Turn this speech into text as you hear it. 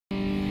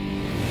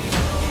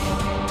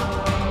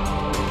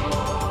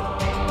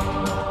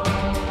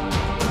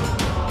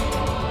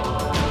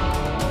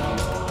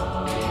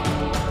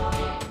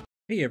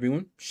Hey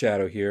everyone,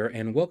 Shaedow here,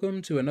 and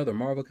welcome to another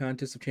Marvel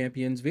Contest of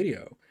Champions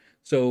video.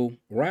 So,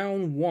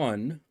 round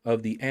one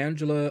of the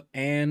Angela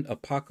and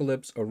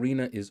Apocalypse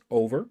Arena is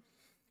over.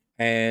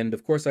 And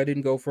of course, I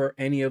didn't go for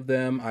any of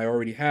them. I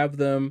already have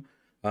them.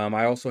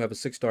 I also have a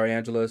 6-star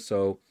Angela,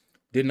 so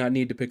did not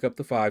need to pick up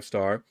the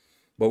 5-star.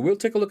 But we'll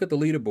take a look at the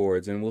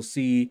leaderboards and we'll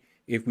see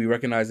if we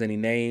recognize any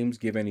names,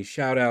 give any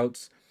shout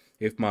outs,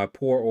 if my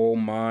poor old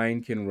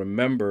mind can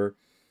remember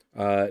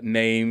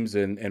names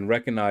and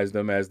recognize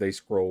them as they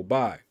scroll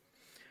by.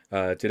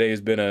 Today has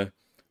been a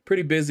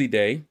pretty busy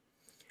day.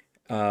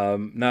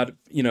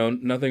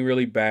 Nothing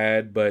really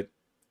bad, but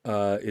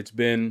it's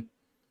been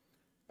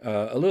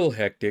a little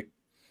hectic,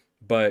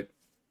 but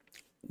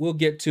we'll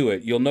get to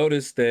it. You'll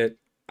notice that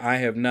I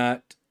have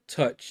not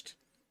touched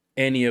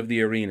any of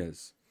the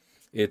arenas.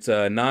 It's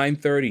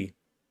 9:30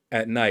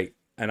 at night,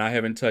 and I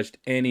haven't touched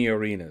any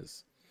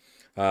arenas.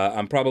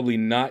 I'm probably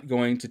not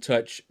going to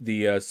touch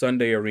the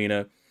Sunday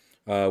arena.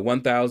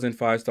 1,000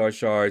 5-star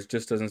shards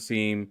just doesn't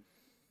seem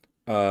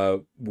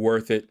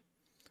worth it,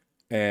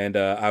 and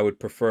I would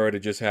prefer to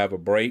just have a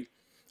break.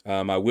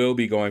 I will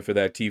be going for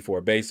that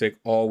T4 basic.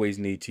 Always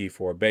need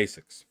T4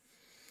 basics.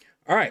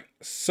 All right,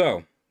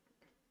 so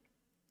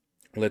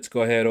let's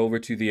go ahead over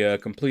to the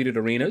completed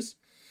arenas,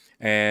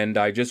 and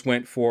I just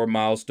went for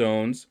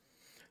milestones.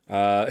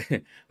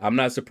 I'm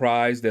not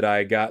surprised that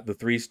I got the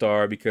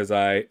 3-star because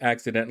I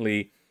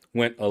accidentally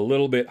went a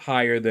little bit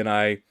higher than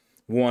I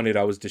wanted.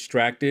 I was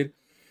distracted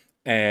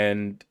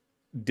and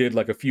did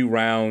like a few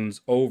rounds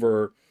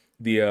over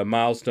the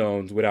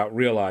milestones without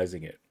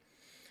realizing it.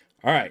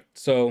 All right,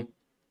 so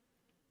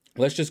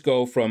let's just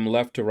go from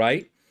left to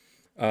right.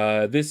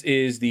 This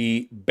is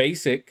the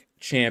basic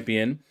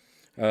champion.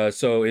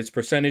 So it's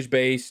percentage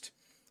based.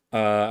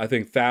 I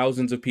think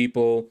thousands of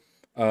people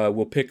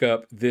will pick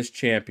up this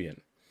champion.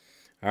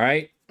 All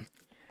right,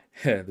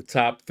 the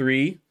top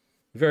 3,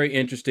 very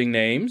interesting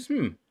names.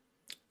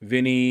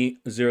 Vinny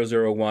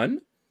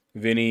 001,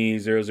 Vinny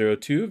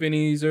 002,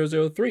 Vinny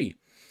 003.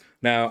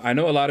 Now, I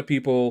know a lot of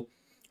people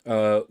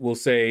will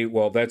say,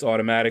 well, that's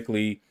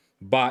automatically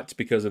bots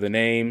because of the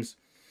names.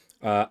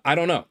 I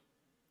don't know.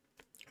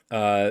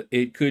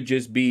 It could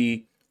just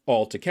be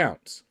alt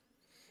accounts.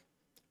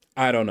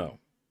 I don't know.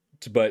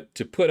 But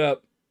to put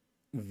up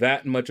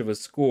that much of a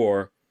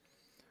score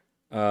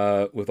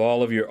with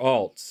all of your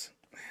alts,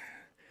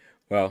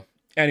 well,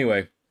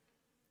 anyway,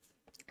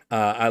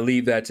 I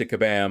leave that to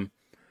Kabam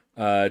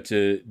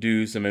to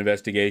do some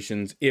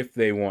investigations if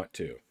they want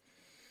to.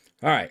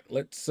 All right,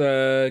 let's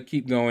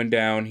keep going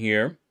down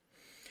here.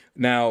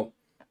 Now,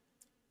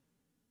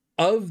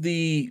 of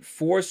the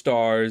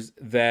 4-stars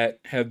that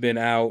have been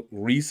out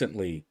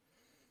recently,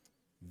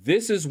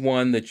 this is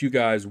one that you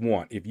guys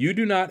want. If you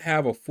do not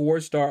have a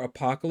 4-star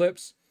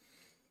Apocalypse,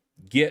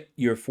 get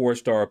your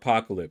 4-star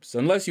Apocalypse,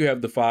 unless you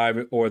have the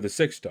 5 or the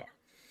 6-star.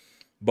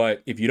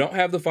 But if you don't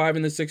have the 5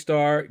 and the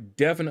 6-star,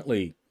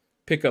 definitely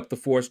pick up the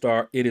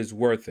 4-star. It is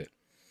worth it.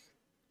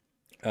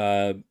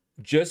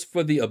 Just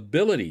for the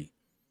ability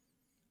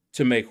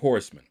to make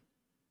horsemen.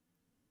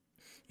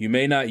 You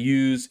may not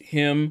use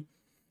him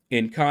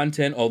in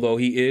content, although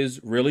he is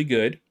really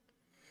good.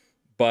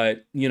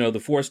 But, you know, the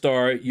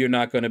 4-star, you're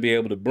not going to be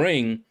able to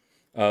bring,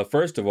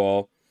 first of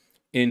all,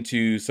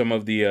 into some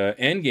of the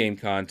end game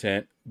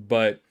content.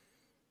 But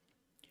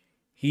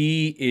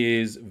he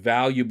is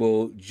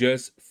valuable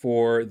just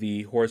for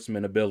the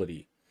horseman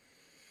ability.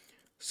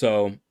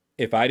 So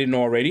if I didn't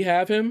already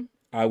have him,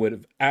 I would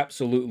have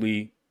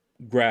absolutely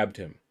grabbed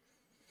him.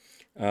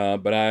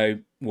 But I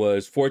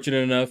was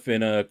fortunate enough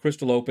in a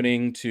crystal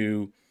opening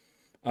to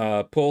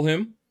pull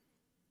him.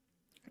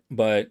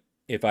 But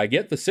if I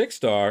get the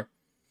 6-star,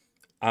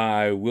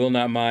 I will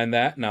not mind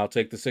that, and I'll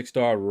take the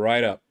 6-star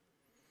right up.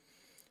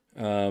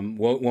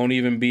 Won't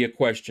even be a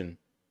question.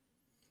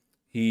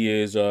 He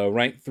is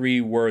rank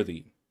 3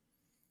 worthy.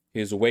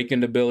 His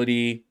awakened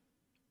ability,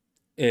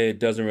 it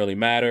doesn't really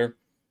matter.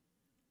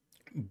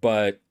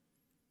 But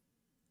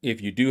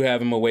if you do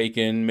have him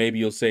awakened, maybe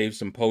you'll save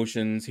some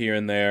potions here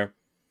and there.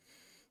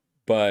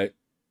 But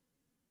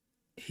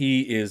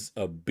he is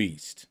a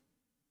beast.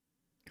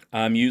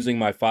 I'm using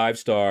my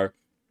 5-star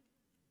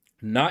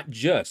not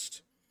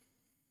just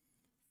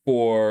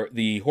for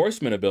the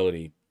horseman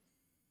ability,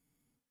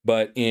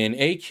 but in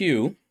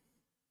AQ,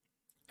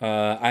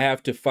 I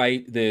have to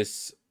fight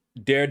this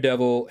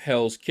Daredevil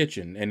Hell's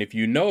Kitchen. And if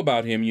you know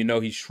about him, you know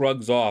he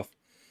shrugs off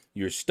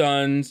your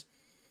stuns.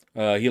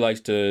 He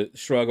likes to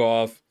shrug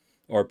off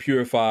or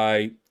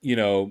purify, you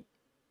know,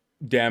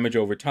 damage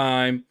over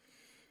time.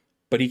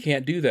 But he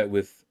can't do that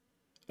with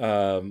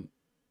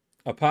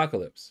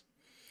Apocalypse.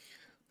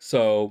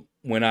 So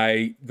when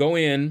I go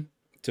in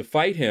to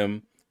fight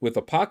him with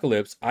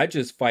Apocalypse, I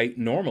just fight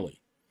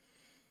normally.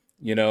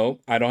 You know,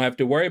 I don't have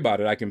to worry about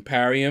it. I can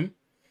parry him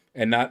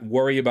and not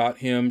worry about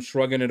him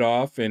shrugging it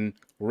off and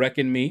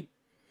wrecking me.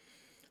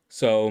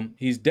 So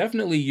he's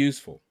definitely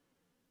useful.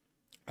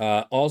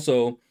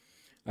 Also,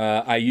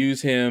 I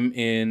use him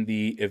in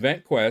the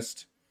event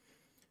quest,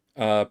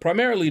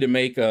 primarily to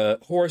make a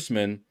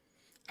horseman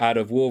out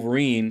of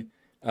Wolverine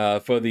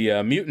for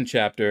the mutant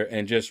chapter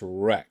and just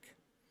wreck.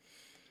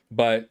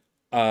 But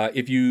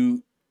if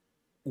you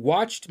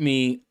watched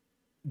me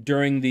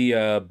during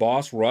the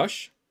boss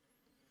rush,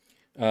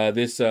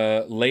 this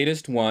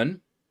latest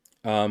one,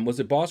 was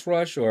it boss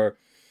rush or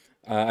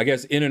I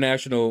guess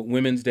International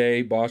Women's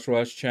Day boss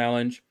rush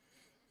challenge?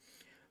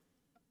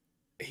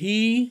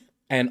 He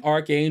and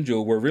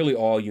Archangel were really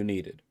all you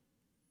needed.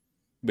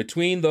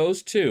 Between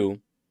those two,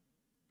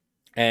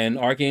 and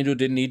Archangel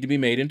didn't need to be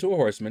made into a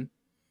horseman,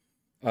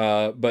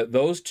 but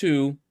those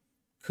two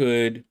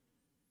could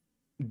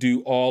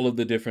do all of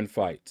the different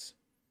fights.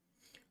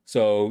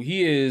 So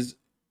he is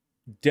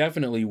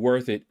definitely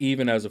worth it,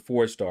 even as a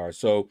 4-star.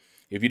 So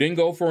if you didn't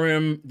go for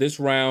him this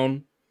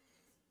round,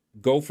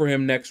 go for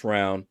him next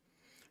round.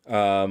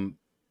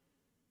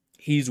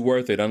 He's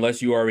worth it,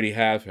 unless you already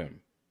have him.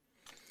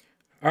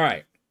 All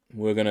right,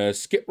 we're going to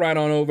skip right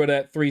on over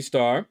that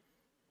 3-star.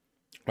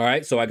 All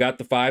right, so I got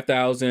the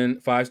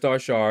 5,000 5-star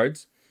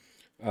shards.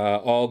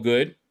 All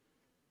good.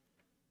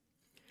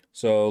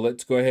 So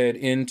let's go ahead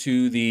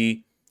into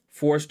the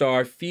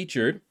 4-star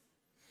featured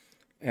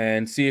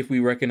and see if we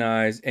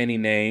recognize any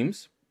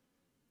names.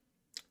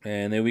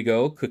 And there we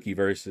go. Cookie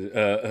version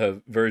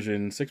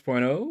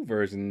 6.0,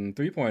 version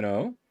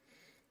 3.0,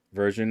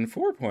 version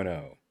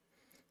 4.0.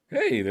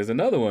 Hey, there's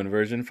another one,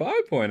 version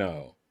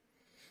 5.0.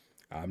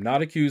 I'm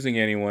not accusing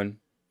anyone.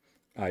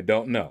 I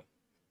don't know.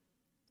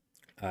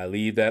 I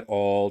leave that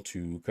all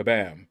to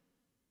Kabam.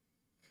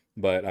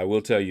 But I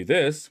will tell you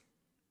this.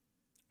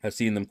 I've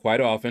seen them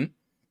quite often.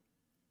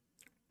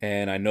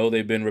 And I know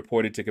they've been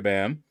reported to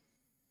Kabam.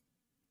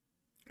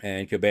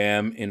 And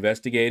Kabam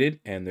investigated,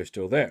 and they're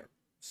still there.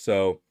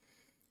 So,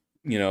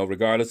 you know,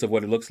 regardless of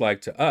what it looks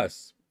like to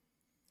us,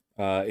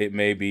 it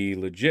may be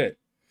legit.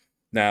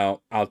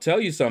 Now, I'll tell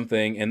you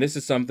something, and this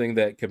is something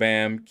that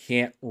Kabam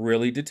can't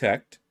really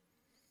detect,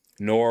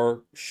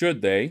 nor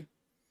should they.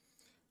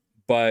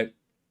 But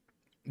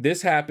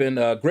this happened.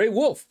 Great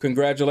Wolf,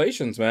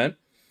 congratulations, man.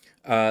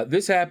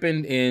 This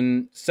happened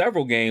in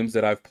several games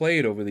that I've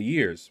played over the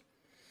years,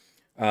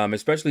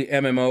 especially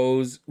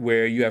MMOs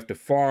where you have to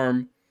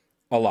farm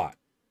a lot.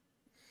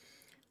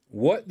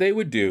 What they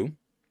would do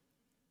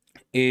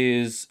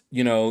is,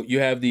 you know, you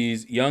have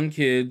these young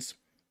kids,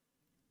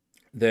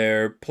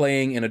 they're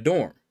playing in a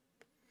dorm.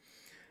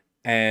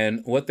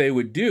 And what they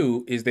would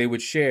do is they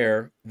would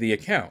share the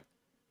account,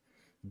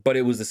 but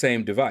it was the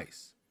same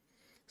device.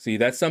 See,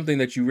 that's something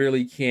that you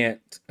really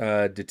can't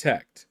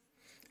detect,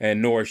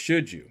 and nor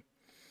should you.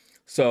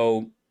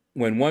 So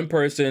when one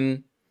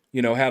person,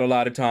 you know, had a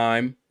lot of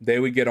time, they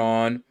would get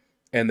on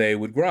and they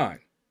would grind.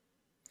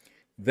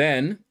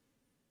 Then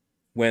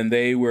when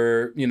they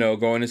were, you know,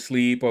 going to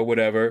sleep or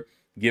whatever,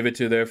 give it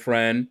to their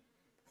friend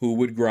who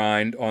would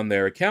grind on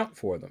their account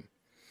for them.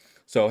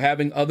 So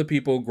having other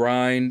people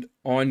grind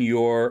on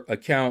your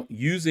account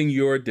using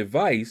your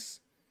device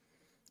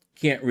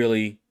can't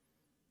really,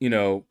 you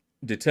know,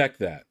 detect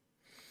that.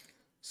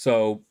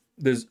 So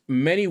there's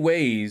many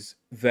ways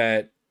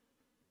that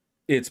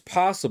it's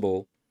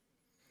possible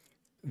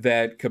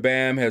that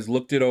Kabam has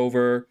looked it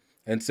over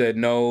and said,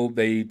 no,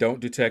 they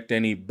don't detect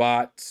any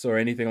bots or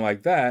anything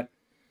like that.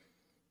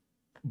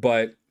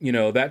 But, you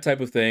know, that type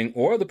of thing,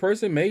 or the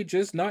person may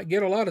just not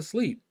get a lot of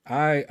sleep.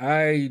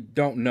 I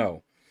don't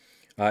know.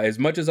 As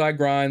much as I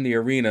grind the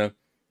arena,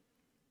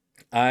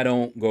 I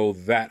don't go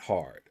that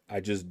hard. I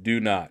just do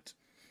not.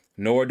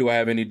 Nor do I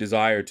have any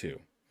desire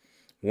to.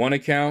 One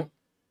account,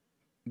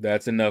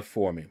 that's enough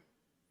for me.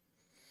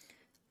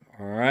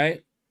 All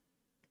right.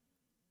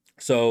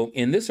 So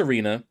in this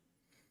arena,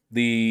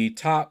 the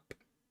top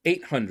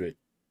 800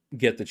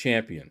 get the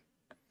champion.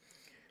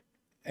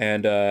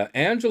 And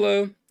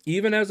Angela,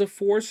 even as a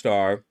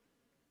 4-star,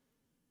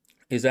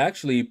 is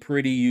actually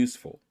pretty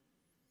useful.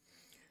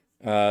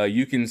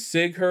 You can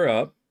sig her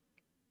up,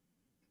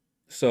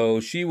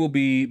 so she will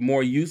be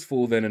more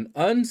useful than an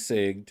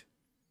unsigged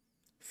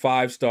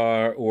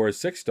 5-star or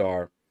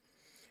 6-star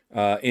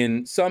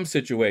in some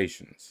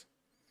situations.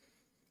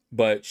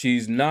 But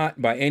she's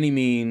not by any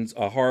means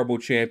a horrible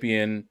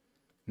champion,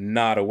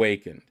 not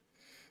awakened.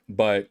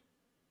 But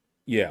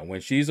yeah,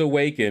 when she's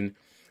awakened,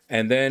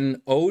 and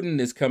then Odin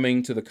is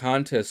coming to the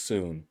contest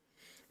soon.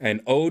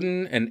 And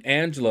Odin and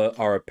Angela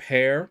are a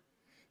pair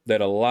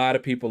that a lot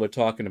of people are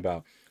talking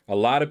about. A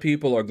lot of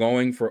people are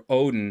going for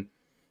Odin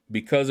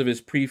because of his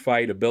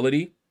pre-fight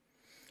ability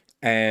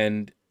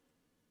and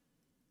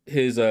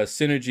his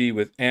synergy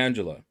with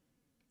Angela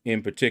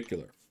in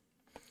particular.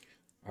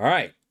 All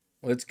right,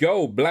 let's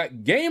go.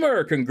 Black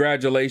Gamer,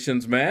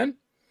 congratulations, man.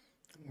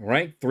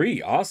 Rank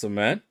 3, awesome,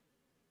 man.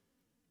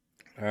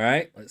 All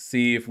right, let's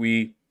see if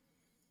we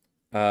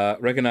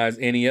recognize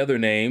any other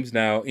names.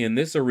 Now, in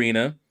this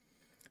arena,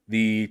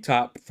 the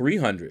top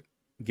 300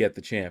 get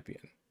the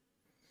champion.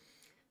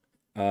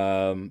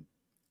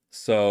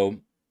 So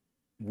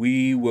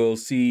we will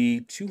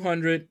see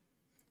 200.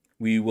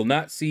 We will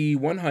not see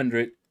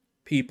 100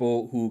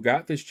 people who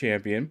got this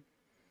champion.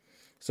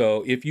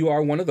 So if you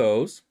are one of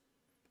those,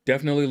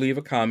 definitely leave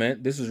a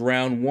comment. This is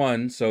round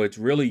 1, so it's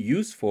really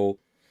useful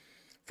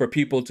for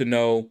people to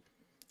know,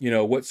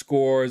 what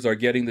scores are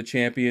getting the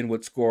champion,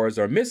 what scores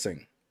are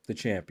missing the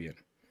champion.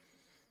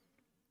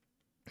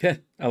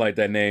 I like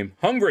that name,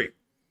 Hungry,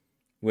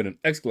 with an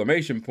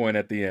exclamation point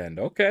at the end.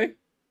 Okay.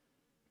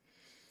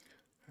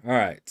 All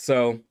right,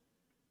 so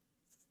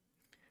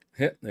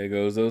there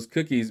goes those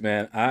cookies,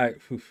 man. I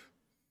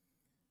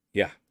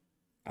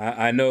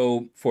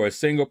know for a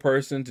single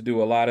person to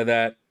do a lot of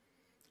that,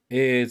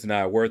 it's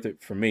not worth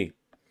it for me.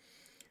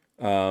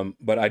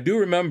 But I do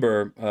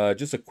remember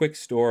just a quick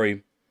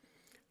story.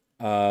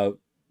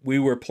 We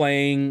were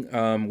playing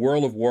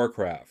World of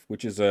Warcraft,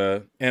 which is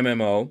a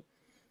MMO,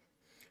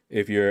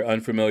 if you're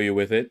unfamiliar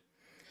with it.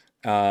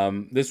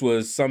 This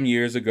was some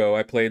years ago.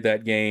 I played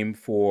that game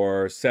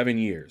for 7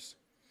 years.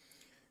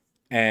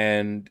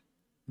 And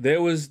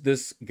there was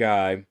this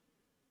guy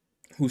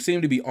who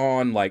seemed to be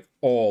on like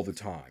all the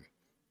time.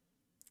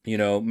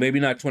 Maybe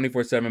not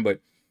 24/7, but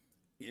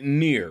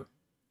near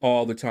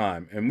all the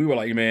time. And we were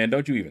like, man,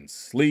 don't you even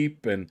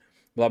sleep and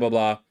blah, blah,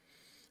 blah.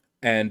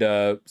 And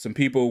some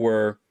people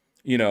were,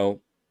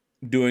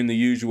 doing the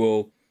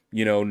usual,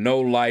 no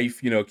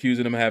life,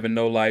 accusing him of having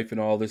no life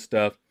and all this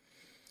stuff.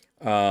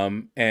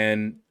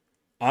 And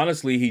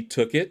honestly, he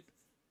took it.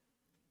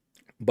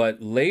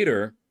 But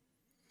later,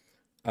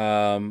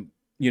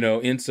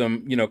 in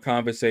some,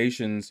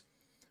 conversations,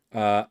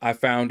 I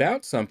found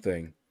out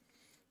something.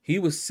 He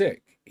was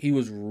sick. He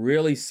was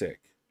really sick.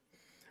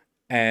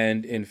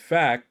 And in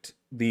fact,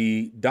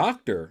 the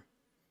doctor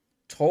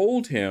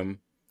told him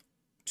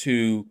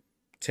to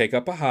take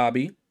up a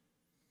hobby,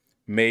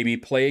 maybe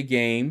play a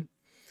game.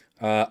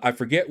 I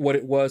forget what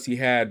it was he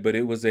had, but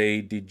it was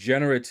a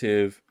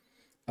degenerative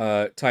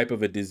type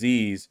of a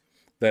disease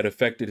that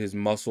affected his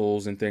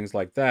muscles and things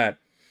like that,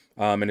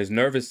 and his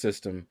nervous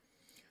system.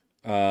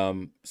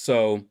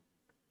 So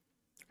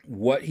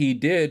what he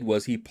did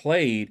was he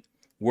played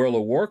World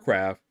of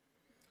Warcraft,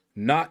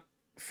 not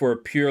for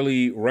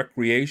purely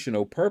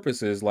recreational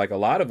purposes like a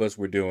lot of us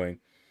were doing,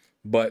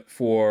 but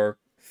for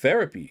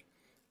therapy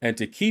and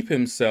to keep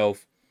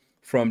himself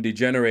from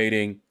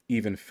degenerating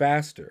even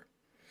faster.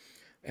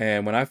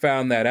 And when I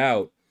found that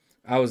out,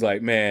 I was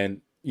like,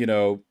 man, you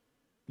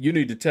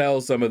need to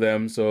tell some of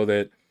them so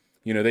that,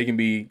 they can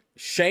be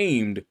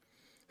shamed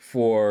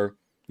for,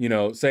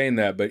 saying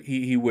that, but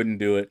he wouldn't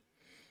do it.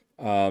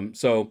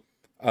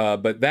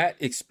 But that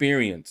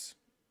experience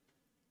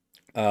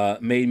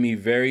made me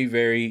very,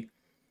 very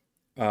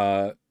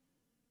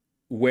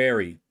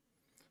wary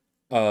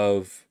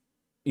of,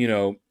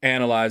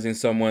 analyzing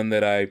someone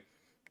that I,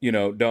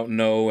 don't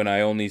know and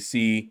I only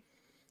see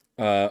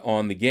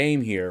on the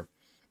game here,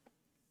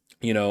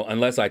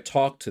 unless I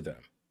talk to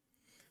them.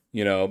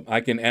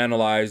 I can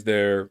analyze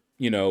their,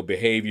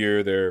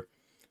 behavior, their,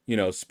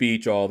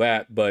 speech, all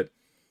that. But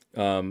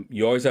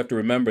you always have to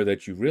remember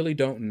that you really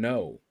don't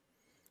know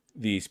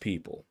these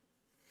people.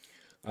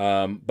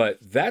 But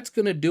that's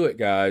going to do it,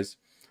 guys.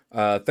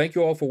 Thank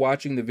you all for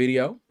watching the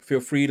video. Feel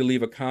free to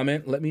leave a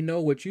comment. Let me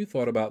know what you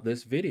thought about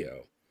this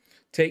video.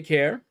 Take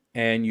care,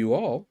 and you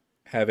all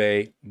have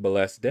a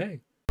blessed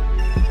day.